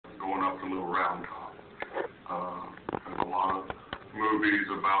going up the Little Round Top. There's a lot of movies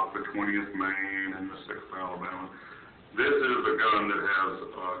about the 20th Maine and the 6th Alabama. This is a gun that has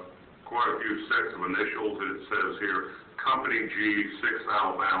quite a few sets of initials. It says here, Company G, 6th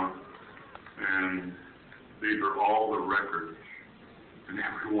Alabama, and these are all the records, and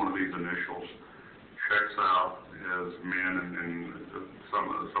every one of these initials checks out as men, and some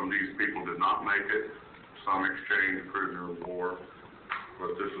of these people did not make it. Some exchanged prisoner of war,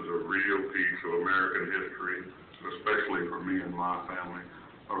 but this is a real piece of American history, especially for me and my family.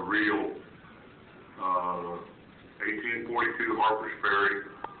 A real 1842 Harper's Ferry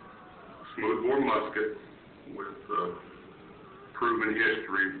smoothbore musket with proven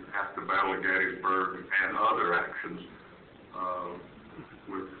history after the Battle of Gettysburg and other actions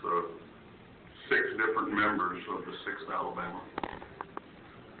with 6 different members of the 6th Alabama.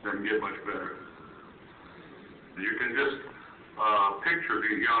 Doesn't get much better. You can just picture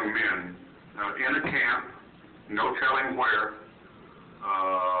these young men in a camp, no telling where,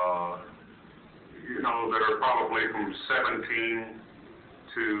 that are probably from 17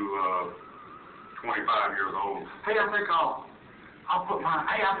 to 25 years old. Hey, I think I'll put my,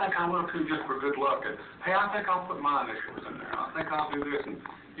 hey, I think I will too, just for good luck. And hey, I think I'll put my initials in there. I think I'll do this, and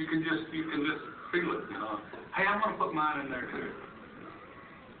you can just feel it, Hey, I'm going to put mine in there too.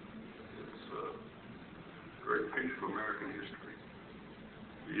 It's a great piece of American history.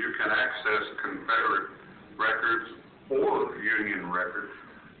 You can access Confederate records or Union records.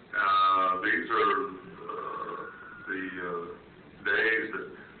 These are the days that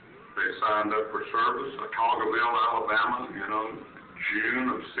they signed up for service. Caugerville, Alabama,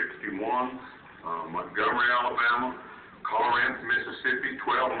 June of '61. Montgomery, Alabama. Corinth, Mississippi,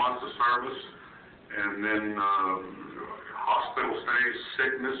 12 months of service. And then hospital stays,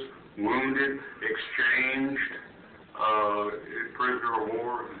 sickness, wounded, exchanged, prisoner of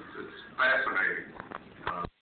war. It's fascinating.